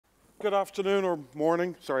Good afternoon or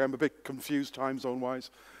morning. Sorry, I'm a bit confused time zone-wise.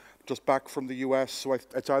 Just back from the US, so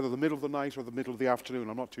it's either the middle of the night or the middle of the afternoon.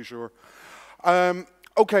 I'm not too sure.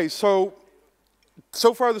 Okay, so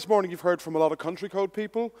far this morning you've heard from a lot of country code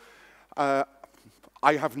people. I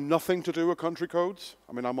have nothing to do with country codes.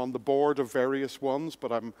 I mean, I'm on the board of various ones,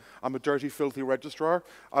 but I'm a dirty, filthy registrar.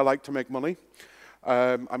 I like to make money.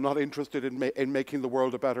 I'm not interested in making the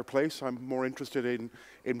world a better place. I'm more interested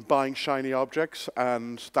in buying shiny objects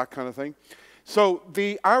and that kind of thing. So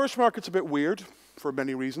the Irish market's a bit weird for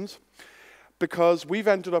many reasons, because we've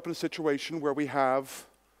ended up in a situation where we have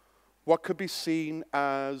what could be seen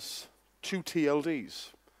as two TLDs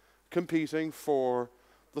competing for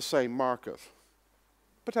the same market,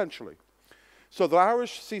 potentially. So the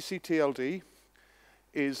Irish CCTLD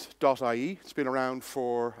is .ie. It's been around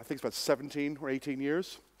for, I think it's about 17 or 18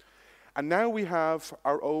 years. And now we have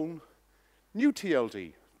our own new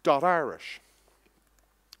TLD, .irish.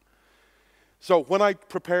 So when I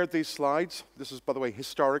prepared these slides, this is, by the way,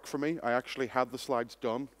 historic for me. I actually had the slides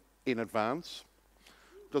done in advance.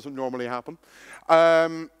 Doesn't normally happen.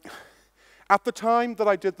 At the time that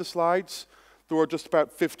I did the slides, there were just about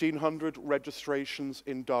 1,500 registrations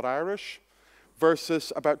in .irish.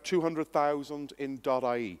 Versus about 200,000 in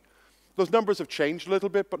 .ie. Those numbers have changed a little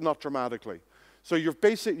bit, but not dramatically. So you've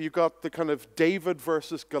got the kind of David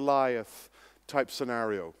versus Goliath type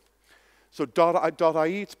scenario. So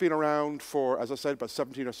 .ie, it's been around for, as I said, about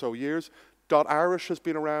 17 or so years. .irish has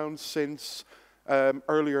been around since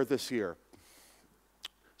earlier this year.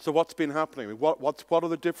 So what's been happening? I mean, what are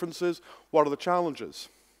the differences? What are the challenges?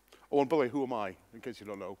 Oh, and by the way, who am I, in case you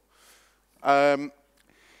don't know?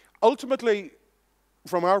 Ultimately,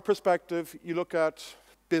 from our perspective, you look at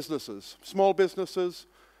businesses, small businesses,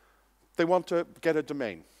 they want to get a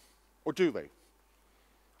domain, or do they?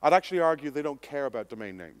 I'd actually argue they don't care about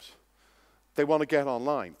domain names. They want to get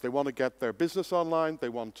online. They want to get their business online. They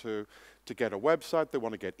want to get a website. They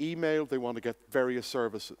want to get email. They want to get various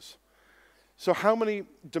services. So how many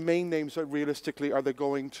domain names realistically are they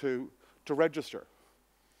going to register?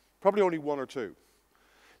 Probably only one or two.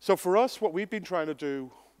 So for us, what we've been trying to do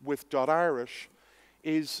with .irish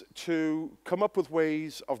is to come up with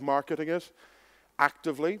ways of marketing it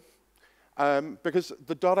actively, because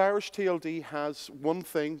the .irish TLD has one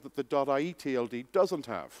thing that the .ie TLD doesn't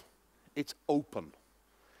have. It's open.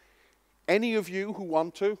 Any of you who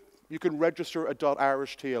want to, you can register a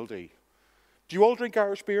 .irish TLD. Do you all drink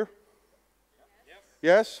Irish beer? Yes.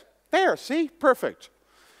 Yes? There, see? Perfect.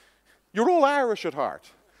 You're all Irish at heart.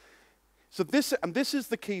 So this is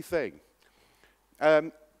the key thing.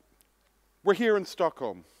 We're here in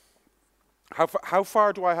Stockholm. How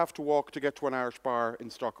far do I have to walk to get to an Irish bar in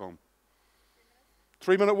Stockholm?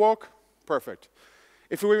 3-minute walk? Perfect.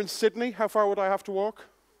 If we were in Sydney, how far would I have to walk?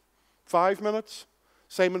 5 minutes?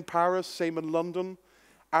 Same in Paris, same in London.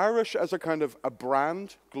 Irish as a kind of a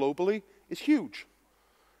brand globally is huge.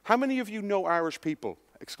 How many of you know Irish people,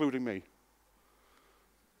 excluding me?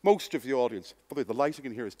 Most of the audience. By the way, the lighting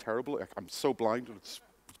in here is terrible. I'm so blind, and it's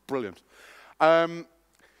brilliant.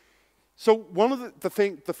 So one of the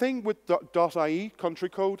thing with .ie country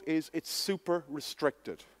code is it's super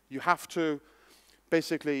restricted. You have to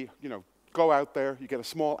basically, go out there. You get a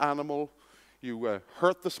small animal. You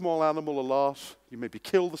hurt the small animal a lot. You maybe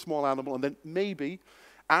kill the small animal, and then maybe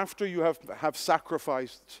after you have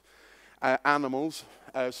sacrificed animals,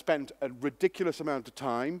 spent a ridiculous amount of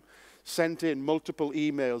time, sent in multiple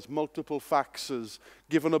emails, multiple faxes,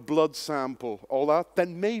 given a blood sample, all that,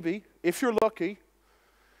 then maybe, if you're lucky,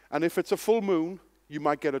 and if it's a full moon, you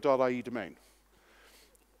might get a .ie domain.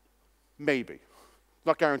 Maybe.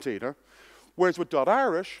 Not guaranteed, huh? Whereas with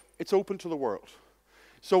 .irish, it's open to the world.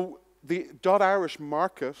 So the .irish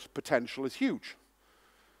market potential is huge.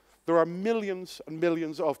 There are millions and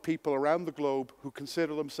millions of people around the globe who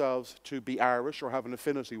consider themselves to be Irish or have an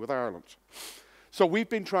affinity with Ireland. So we've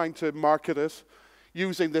been trying to market it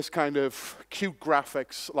using this kind of cute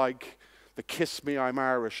graphics like the "Kiss Me, I'm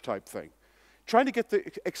Irish" type thing. Trying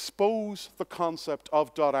to expose the concept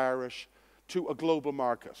of .irish to a global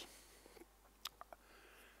market.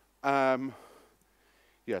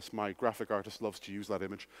 Yes, my graphic artist loves to use that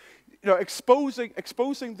image. Exposing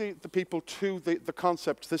the people to the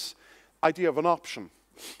concept, this idea of an option.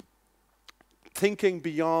 Thinking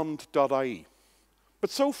beyond .ie.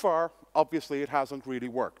 But so far, obviously, it hasn't really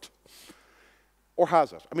worked. Or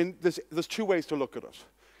has it? I mean, there's two ways to look at it.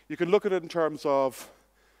 You can look at it in terms of,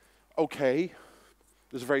 okay,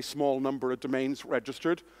 there's a very small number of domains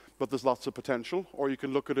registered, but there's lots of potential. Or you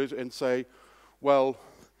can look at it and say, well,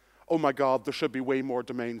 oh my God, there should be way more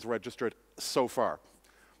domains registered so far.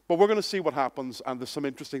 But we're going to see what happens, and there's some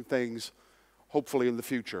interesting things, hopefully, in the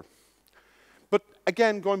future. But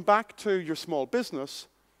again, going back to your small business,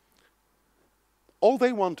 all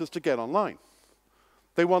they want is to get online.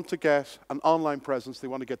 They want to get an online presence. They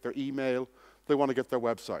want to get their email. They want to get their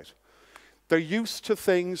website. They're used to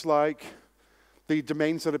things like the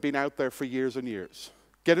domains that have been out there for years and years.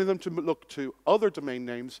 Getting them to look to other domain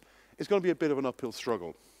names is going to be a bit of an uphill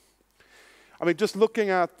struggle. I mean, just looking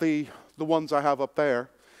at the ones I have up there,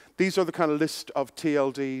 these are the kind of list of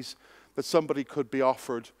TLDs that somebody could be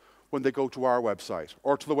offered when they go to our website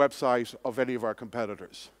or to the website of any of our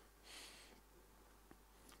competitors.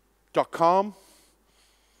 .com,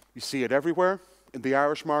 you see it everywhere in the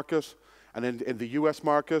Irish market and in the US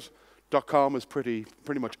market. .com is pretty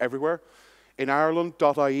much everywhere. In Ireland,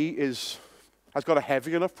 .ie has got a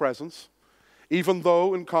heavy enough presence, even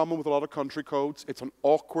though in common with a lot of country codes, it's an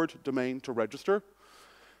awkward domain to register.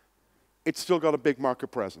 It's still got a big market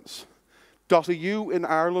presence. .eu in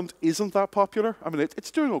Ireland isn't that popular. I mean,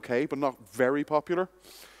 it's doing okay, but not very popular.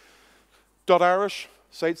 .irish,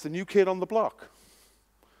 say it's the new kid on the block.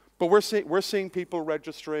 But we're seeing people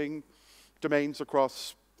registering domains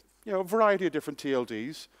across, you know, a variety of different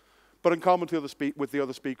TLDs, but in common with the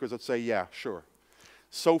other speakers that say, yeah, sure.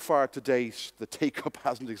 So far to date, the take-up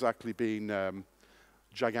hasn't exactly been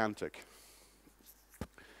gigantic.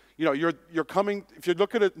 You know, you're coming, if you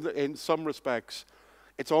look at it in some respects,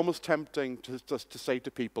 it's almost tempting to say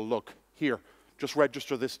to people, look, here, just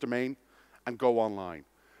register this domain and go online.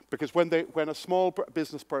 Because when a small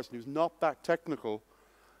business person who's not that technical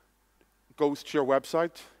goes to your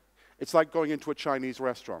website, it's like going into a Chinese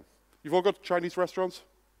restaurant. You've all got to Chinese restaurants?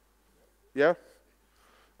 Yeah?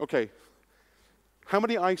 Okay. How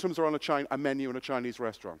many items are on a menu in a Chinese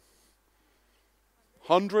restaurant?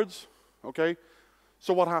 Hundreds? Okay.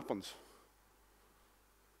 So what happens?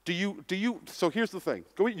 So here's the thing.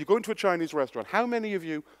 You go into a Chinese restaurant. How many of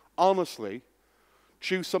you, honestly,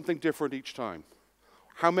 choose something different each time?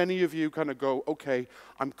 How many of you kind of go, okay,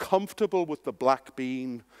 I'm comfortable with the black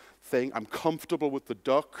bean thing. I'm comfortable with the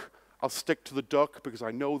duck. I'll stick to the duck because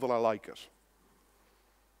I know that I like it.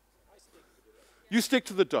 You stick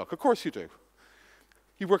to the duck. Of course you do.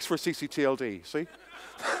 He works for CCTLD, see?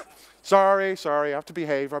 sorry, I have to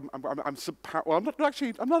behave. I'm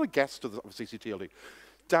not a guest of CCTLD.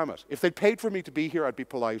 Damn it. If they'd paid for me to be here, I'd be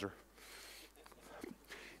politer.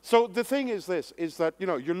 So the thing is this, is that, you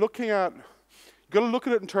know, you're going to look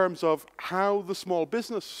at it in terms of how the small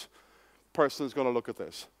business person is going to look at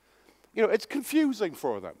this. You know, it's confusing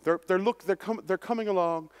for them. They're coming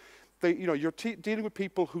along. You're dealing with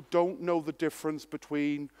people who don't know the difference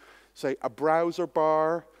between, say, a browser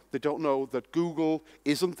bar. They don't know that Google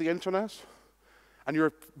isn't the internet. And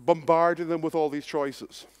you're bombarding them with all these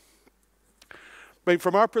choices. I mean,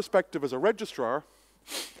 from our perspective as a registrar,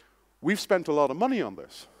 we've spent a lot of money on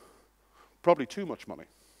this. Probably too much money.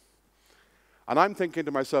 And I'm thinking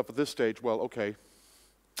to myself at this stage, well, okay,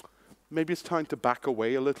 maybe it's time to back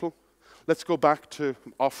away a little. Let's go back to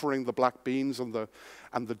offering the black beans and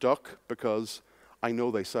the duck because I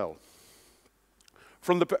know they sell.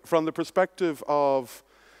 From the perspective of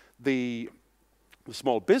the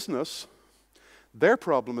small business, their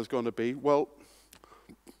problem is going to be, well,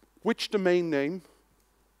 which domain name,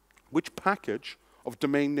 which package of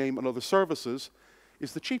domain name and other services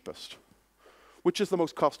is the cheapest? Which is the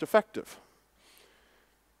most cost effective?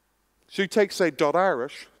 So you take, say,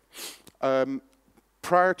 .irish.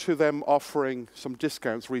 Prior to them offering some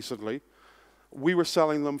discounts recently, we were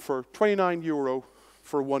selling them for €29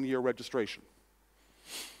 for a 1-year registration.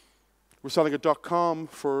 We're selling a .com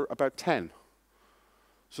for about 10.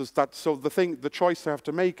 So the choice they have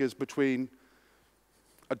to make is between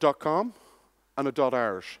a .com and a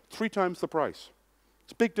 .irish. 3 times the price.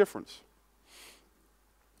 It's a big difference.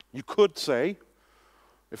 You could say,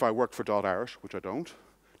 if I worked for .irish, which I don't,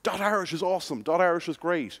 .irish is awesome, .irish is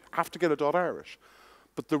great, have to get a .irish.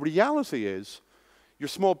 But the reality is, your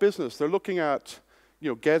small business, they're looking at, you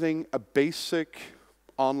know, getting a basic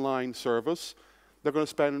online service. They're going to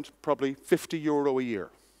spend probably €50 a year,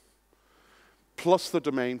 plus the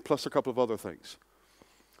domain, plus a couple of other things.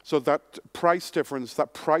 So that price difference,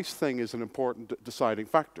 that price thing is an important deciding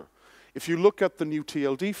factor. If you look at the new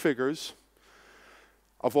TLD figures,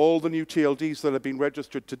 of all the new TLDs that have been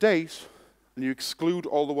registered to date, and you exclude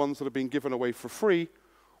all the ones that have been given away for free,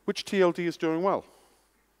 which TLD is doing well?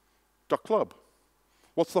 .club.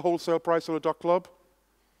 What's the wholesale price on a .club?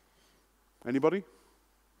 Anybody?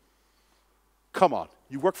 Come on,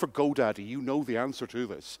 you work for GoDaddy, you know the answer to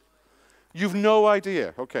this. You've no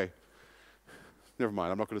idea, okay. Never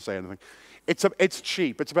mind, I'm not going to say anything. It's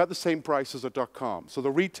cheap, it's about the same price as a .com. So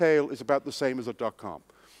the retail is about the same as a .com.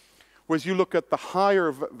 Whereas you look at the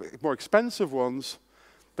higher, more expensive ones,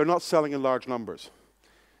 They're not selling in large numbers.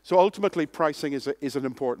 So ultimately, pricing is an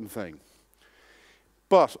important thing.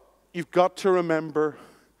 But you've got to remember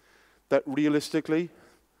that realistically,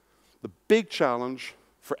 the big challenge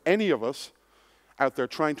for any of us out there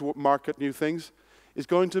trying to market new things is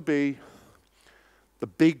going to be the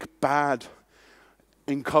big bad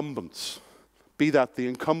incumbents, be that the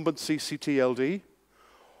incumbent CCTLD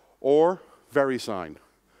or VeriSign,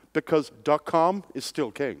 because .com is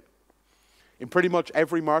still king. In pretty much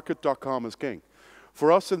every market, .com is king.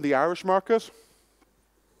 For us in the Irish market,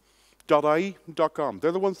 .ie, .com,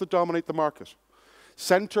 they're the ones that dominate the market.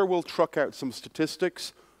 Centre will truck out some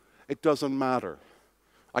statistics. It doesn't matter.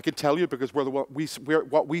 I can tell you because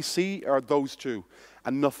what we see are those two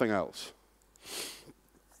and nothing else.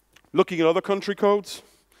 Looking at other country codes,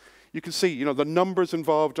 you can see, the numbers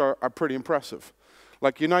involved are pretty impressive.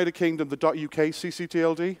 Like United Kingdom, the .uk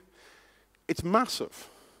CCTLD, it's massive.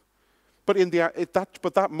 But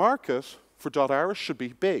that market for .irish should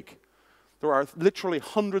be big. There are literally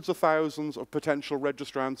hundreds of thousands of potential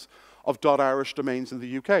registrants of .irish domains in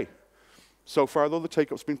the UK. So far, though, the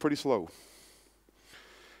take-up's been pretty slow.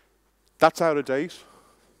 That's out of date.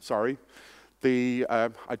 Sorry.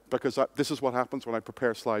 Because this is what happens when I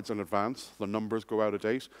prepare slides in advance. The numbers go out of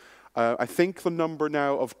date. I think the number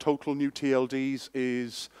now of total new TLDs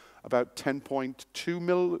is about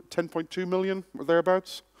 10.2 million or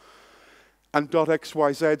thereabouts. And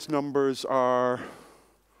 .xyz's numbers are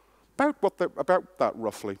about that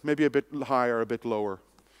roughly, maybe a bit higher, a bit lower.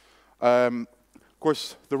 Of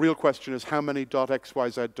course, the real question is how many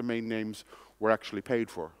 .xyz domain names were actually paid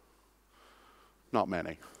for? Not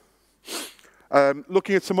many.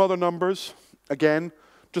 Looking at some other numbers, again,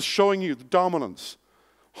 just showing you the dominance.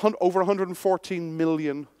 Over 114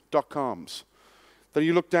 million .coms. Then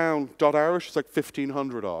you look down, .irish is like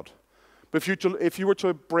 1,500 odd. But if you were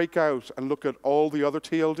to break out and look at all the other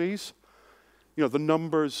TLDs, the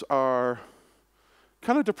numbers are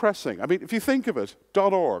kind of depressing. I mean, if you think of it,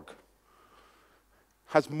 .org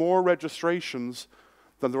has more registrations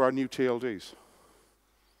than there are new TLDs.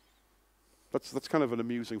 That's kind of an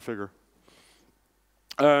amusing figure.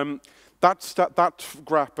 That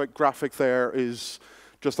graphic there is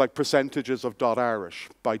just like percentages of .irish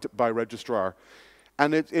by registrar.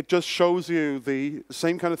 And it just shows you the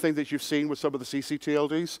same kind of thing that you've seen with some of the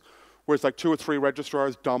CCTLDs, where it's like 2 or 3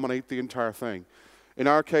 registrars dominate the entire thing. In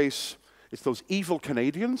our case, it's those evil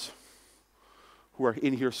Canadians who are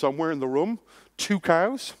in here somewhere in the room, 2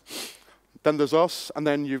 cows. Then there's us, and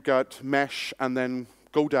then you've got Mesh, and then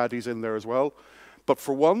GoDaddy's in there as well. But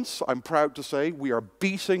for once, I'm proud to say, we are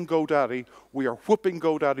beating GoDaddy. We are whooping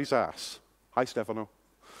GoDaddy's ass. Hi, Stefano.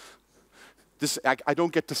 I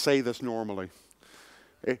don't get to say this normally.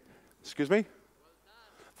 Excuse me? Well done.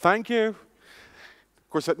 Thank you. Of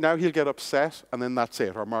course, now he'll get upset, and then that's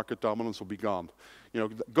it. Our market dominance will be gone.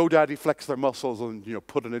 GoDaddy flex their muscles and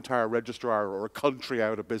put an entire registrar or a country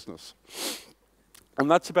out of business. And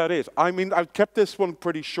that's about it. I mean, I've kept this one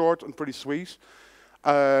pretty short and pretty sweet.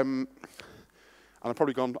 And I've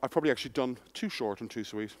probably actually done too short and too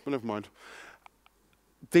sweet, but never mind.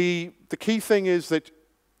 The key thing is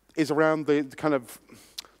around the kind of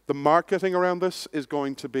the marketing around this is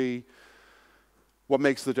going to be what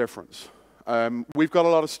makes the difference. We've got a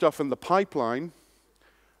lot of stuff in the pipeline,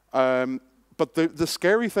 but the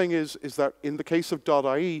scary thing is that in the case of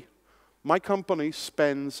 .ie, my company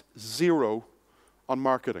spends 0 on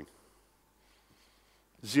marketing.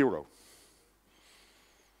 0.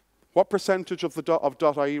 What percentage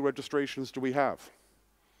of .ie registrations do we have?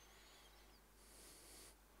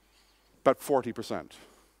 About 40%.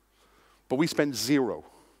 But we spend 0.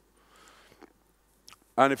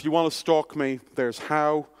 And if you want to stalk me, there's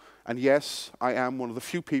how. And yes, I am one of the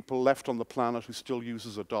few people left on the planet who still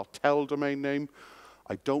uses a .tel domain name.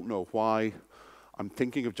 I don't know why. I'm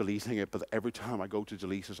thinking of deleting it, but every time I go to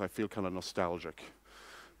delete it, I feel kind of nostalgic.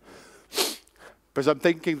 Because I'm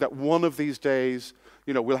thinking that one of these days,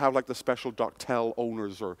 we'll have like the special .tel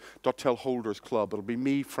owners or .tel holders club. It'll be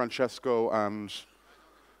me, Francesco, and...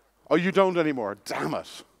 Oh, you don't anymore? Damn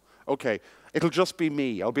it. Okay, it'll just be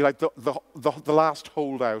me. I'll be like the last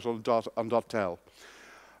holdout on .tel.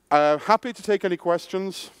 Happy to take any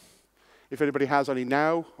questions, if anybody has any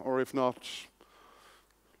now, or if not,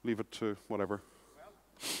 leave it to whatever.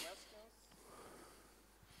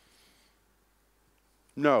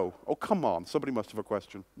 No. Oh, come on. Somebody must have a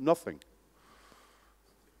question. Nothing.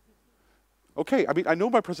 Okay, I mean, I know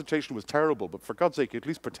my presentation was terrible, but for God's sake, at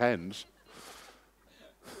least pretend.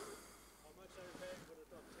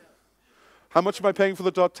 How much am I paying for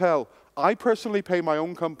the .tel? I personally pay my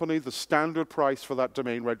own company the standard price for that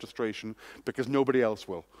domain registration because nobody else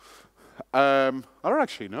will. I don't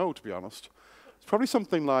actually know, to be honest. It's probably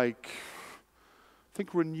something like, I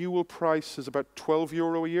think renewal price is about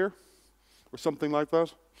 €12 a year, or something like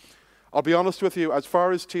that. I'll be honest with you, as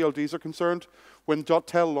far as TLDs are concerned, when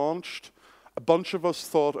 .tel launched, a bunch of us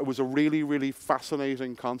thought it was a really, really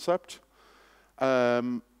fascinating concept.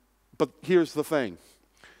 But here's the thing.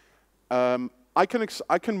 I can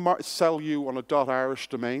sell you on a .irish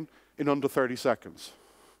domain in under 30 seconds.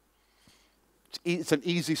 It's an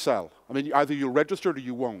easy sell. I mean, either you'll register or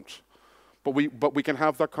you won't. But we can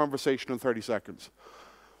have that conversation in 30 seconds.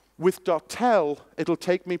 With .tel, it'll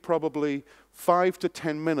take me probably 5 to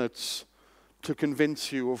 10 minutes to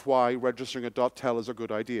convince you of why registering a .tel is a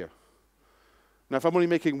good idea. Now, if I'm only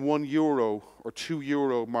making €1 or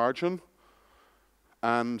 €2 margin,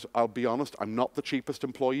 and I'll be honest, I'm not the cheapest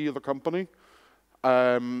employee of the company,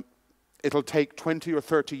 it'll take 20 or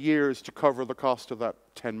 30 years to cover the cost of that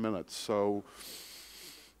 10 minutes. So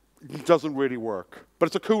it doesn't really work. But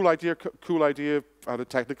it's a cool idea at a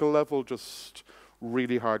technical level, just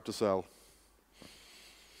really hard to sell.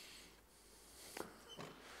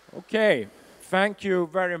 Okay, thank you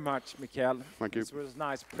very much, Michele. Thank you. This was a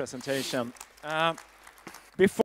nice presentation. Before